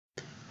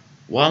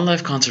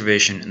Wildlife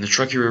conservation in the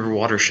Truckee River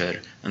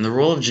watershed, and the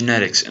role of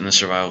genetics in the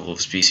survival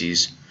of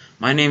species.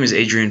 My name is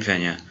Adrian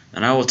Pena,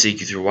 and I will take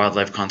you through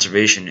wildlife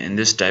conservation in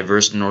this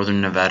diverse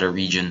northern Nevada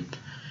region.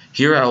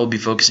 Here I will be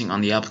focusing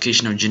on the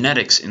application of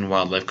genetics in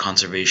wildlife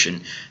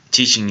conservation,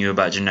 teaching you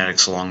about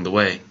genetics along the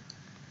way.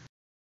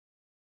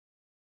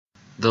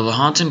 The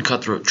Lahontan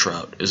cutthroat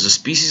trout is a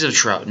species of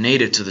trout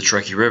native to the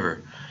Truckee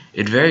River.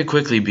 It very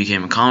quickly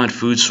became a common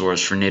food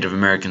source for Native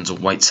Americans and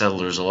white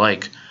settlers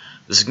alike.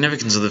 The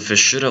significance of the fish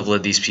should have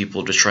led these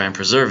people to try and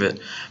preserve it,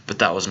 but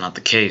that was not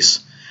the case.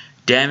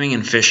 Damming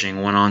and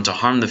fishing went on to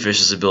harm the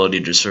fish's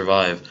ability to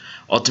survive,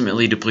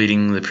 ultimately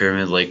depleting the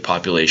Pyramid Lake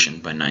population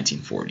by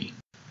 1940.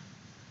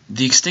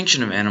 The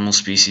extinction of animal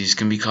species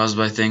can be caused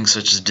by things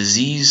such as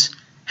disease,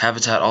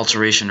 habitat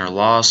alteration or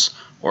loss,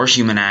 or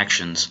human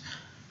actions.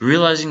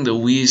 Realizing that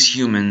we as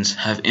humans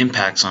have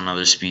impacts on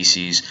other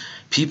species,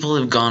 people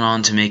have gone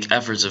on to make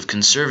efforts of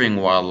conserving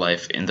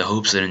wildlife in the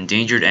hopes that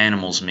endangered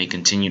animals may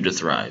continue to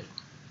thrive.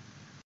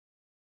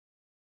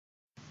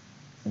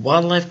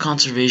 Wildlife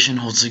conservation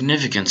holds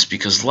significance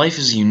because life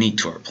is unique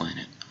to our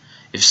planet.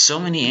 If so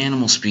many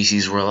animal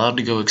species were allowed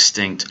to go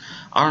extinct,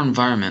 our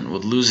environment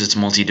would lose its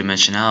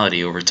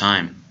multidimensionality over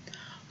time.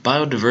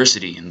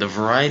 Biodiversity, the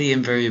variety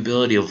and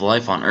variability of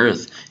life on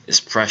Earth, is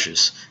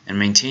precious, and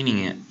maintaining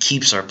it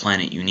keeps our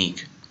planet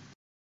unique.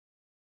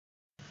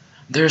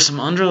 There are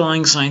some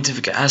underlying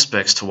scientific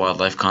aspects to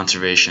wildlife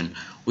conservation.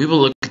 We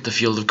will look at the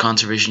field of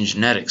conservation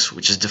genetics,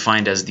 which is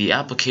defined as the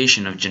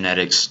application of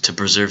genetics to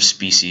preserve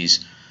species.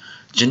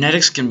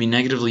 Genetics can be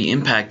negatively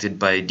impacted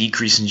by a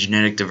decrease in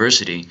genetic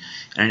diversity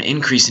and an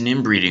increase in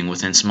inbreeding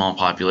within small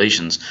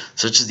populations,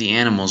 such as the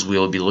animals we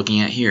will be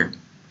looking at here.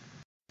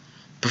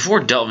 Before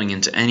delving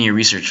into any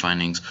research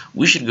findings,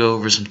 we should go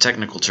over some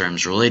technical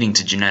terms relating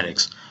to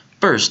genetics.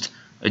 First,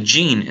 a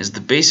gene is the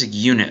basic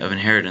unit of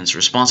inheritance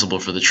responsible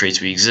for the traits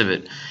we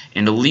exhibit,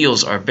 and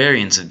alleles are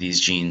variants of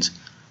these genes.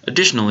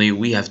 Additionally,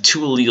 we have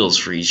two alleles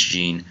for each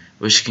gene,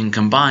 which can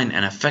combine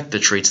and affect the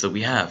traits that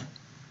we have.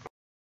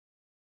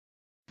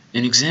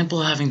 An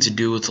example having to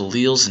do with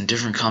alleles and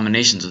different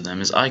combinations of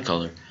them is eye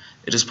color.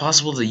 It is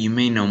possible that you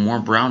may know more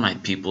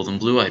brown-eyed people than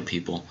blue-eyed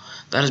people.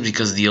 That is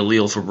because the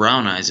allele for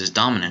brown eyes is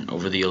dominant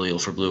over the allele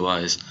for blue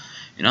eyes.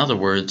 In other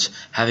words,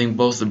 having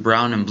both the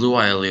brown and blue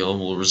eye allele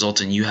will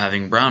result in you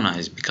having brown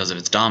eyes because of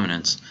its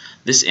dominance.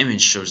 This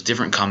image shows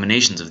different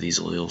combinations of these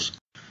alleles.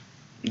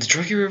 The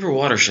Truckee River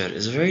watershed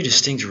is a very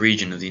distinct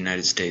region of the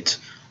United States.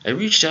 I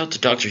reached out to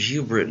Dr.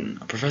 Hugh Britton,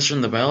 a professor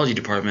in the biology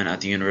department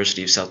at the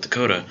University of South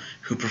Dakota,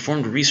 who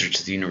performed research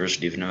at the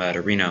University of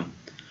Nevada, Reno.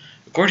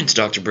 According to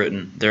Dr.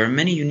 Britton, there are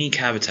many unique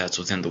habitats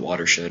within the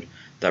watershed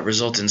that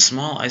result in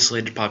small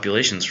isolated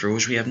populations for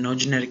which we have no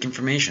genetic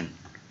information.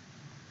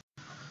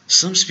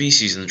 Some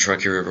species in the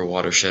Truckee River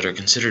watershed are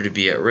considered to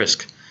be at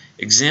risk.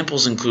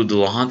 Examples include the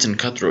Lahontan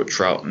cutthroat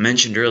trout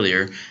mentioned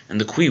earlier and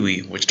the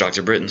kiwi, which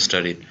Dr. Britton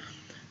studied.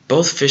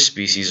 Both fish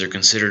species are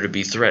considered to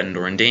be threatened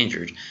or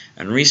endangered,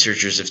 and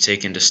researchers have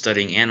taken to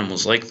studying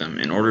animals like them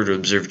in order to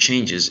observe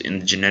changes in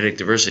the genetic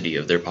diversity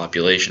of their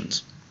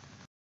populations.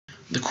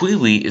 The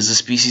kiwi is a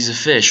species of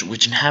fish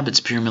which inhabits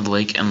Pyramid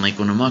Lake and Lake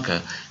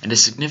Winnemucca and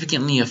is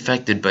significantly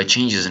affected by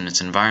changes in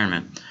its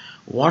environment.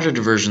 Water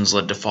diversions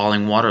led to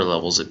falling water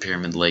levels at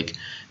Pyramid Lake,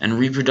 and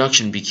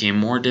reproduction became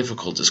more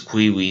difficult as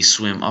kiwi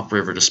swim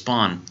upriver to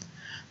spawn.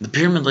 The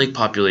Pyramid Lake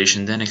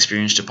population then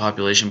experienced a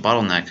population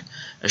bottleneck,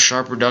 a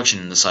sharp reduction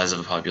in the size of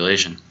a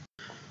population.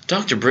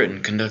 Dr.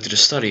 Britton conducted a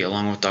study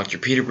along with Dr.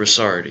 Peter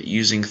Broussard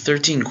using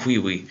 13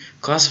 kiwi,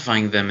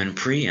 classifying them in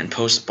pre- and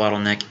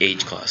post-bottleneck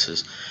age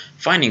classes.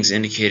 Findings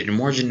indicated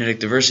more genetic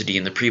diversity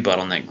in the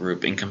pre-bottleneck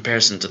group in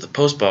comparison to the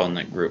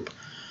post-bottleneck group.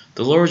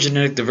 The lower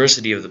genetic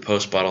diversity of the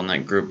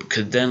post-bottleneck group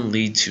could then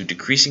lead to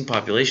decreasing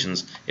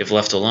populations if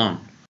left alone.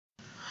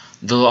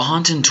 The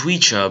Lahontan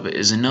tweechub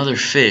is another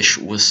fish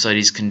with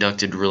studies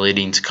conducted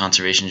relating to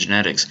conservation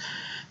genetics.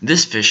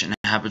 This fish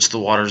inhabits the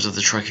waters of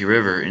the Truckee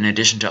River in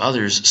addition to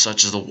others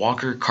such as the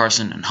Walker,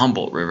 Carson, and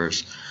Humboldt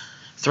rivers.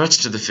 Threats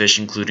to the fish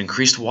include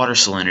increased water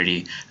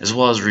salinity as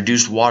well as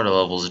reduced water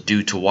levels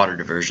due to water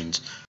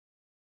diversions.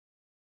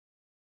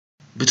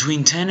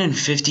 Between 10 and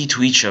 50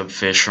 tweechub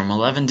fish from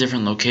 11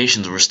 different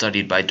locations were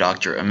studied by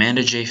Dr.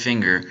 Amanda J.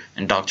 Finger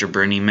and Dr.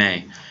 Bernie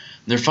May.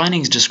 Their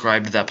findings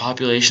described that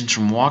populations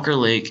from Walker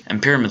Lake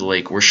and Pyramid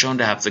Lake were shown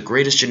to have the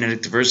greatest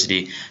genetic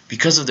diversity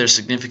because of their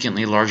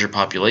significantly larger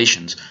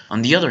populations.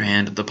 On the other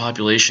hand, the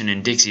population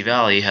in Dixie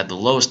Valley had the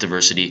lowest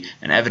diversity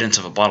and evidence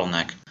of a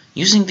bottleneck.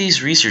 Using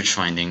these research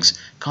findings,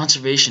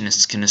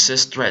 conservationists can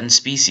assist threatened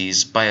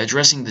species by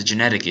addressing the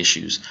genetic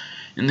issues.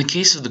 In the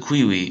case of the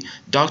kiwi,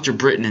 Dr.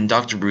 Britton and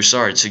Dr.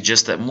 Broussard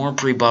suggest that more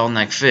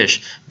pre-bottleneck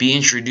fish be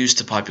introduced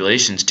to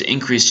populations to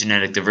increase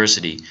genetic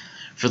diversity.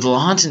 For the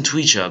Lahontan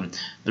tweechub,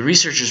 the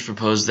researchers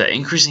proposed that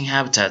increasing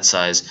habitat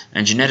size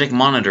and genetic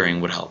monitoring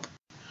would help.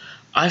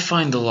 I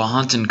find the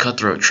Lahontan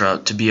cutthroat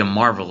trout to be a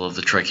marvel of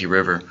the Truckee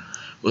River.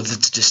 With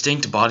its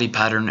distinct body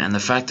pattern and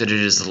the fact that it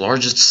is the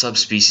largest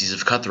subspecies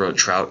of cutthroat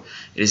trout,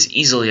 it is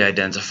easily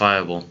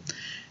identifiable.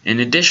 In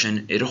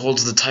addition, it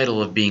holds the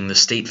title of being the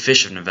state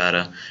fish of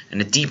Nevada, and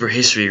a deeper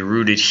history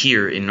rooted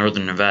here in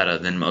northern Nevada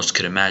than most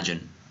could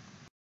imagine.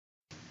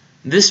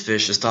 This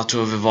fish is thought to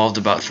have evolved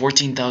about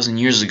 14,000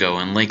 years ago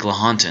in Lake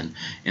Lahontan,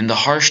 in the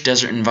harsh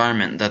desert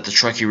environment that the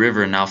Truckee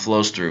River now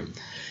flows through.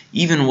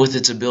 Even with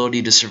its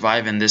ability to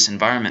survive in this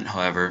environment,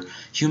 however,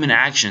 human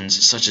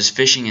actions such as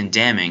fishing and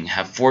damming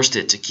have forced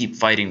it to keep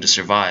fighting to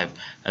survive,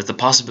 as the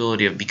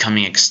possibility of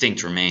becoming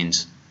extinct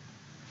remains.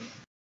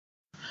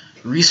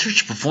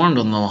 Research performed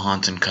on the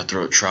Lahontan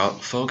cutthroat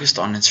trout focused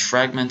on its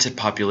fragmented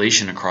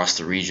population across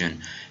the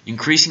region,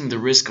 increasing the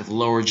risk of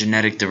lower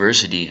genetic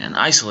diversity and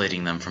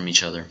isolating them from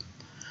each other.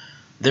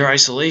 Their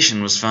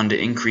isolation was found to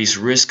increase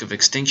risk of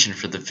extinction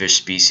for the fish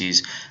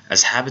species,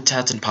 as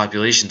habitats and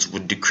populations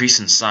would decrease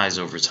in size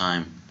over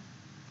time.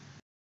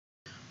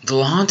 The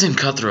Lahontan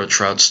cutthroat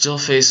trout still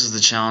faces the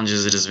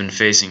challenges it has been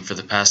facing for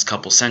the past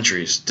couple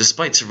centuries,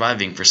 despite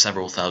surviving for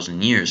several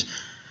thousand years.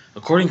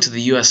 According to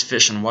the U.S.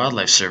 Fish and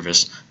Wildlife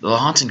Service, the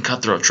Lahontan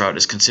cutthroat trout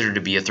is considered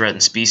to be a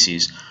threatened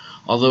species.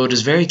 Although it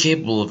is very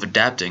capable of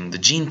adapting, the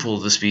gene pool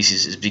of the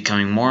species is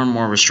becoming more and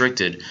more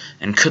restricted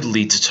and could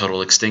lead to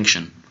total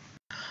extinction.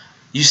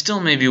 You still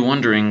may be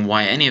wondering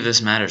why any of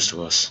this matters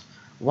to us.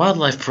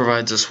 Wildlife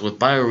provides us with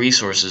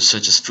bioresources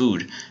such as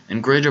food,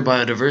 and greater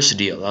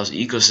biodiversity allows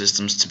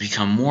ecosystems to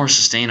become more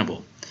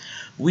sustainable.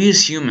 We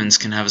as humans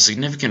can have a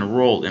significant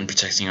role in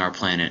protecting our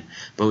planet,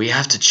 but we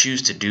have to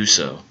choose to do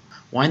so.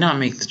 Why not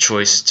make the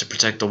choice to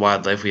protect the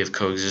wildlife we have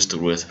coexisted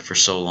with for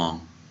so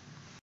long?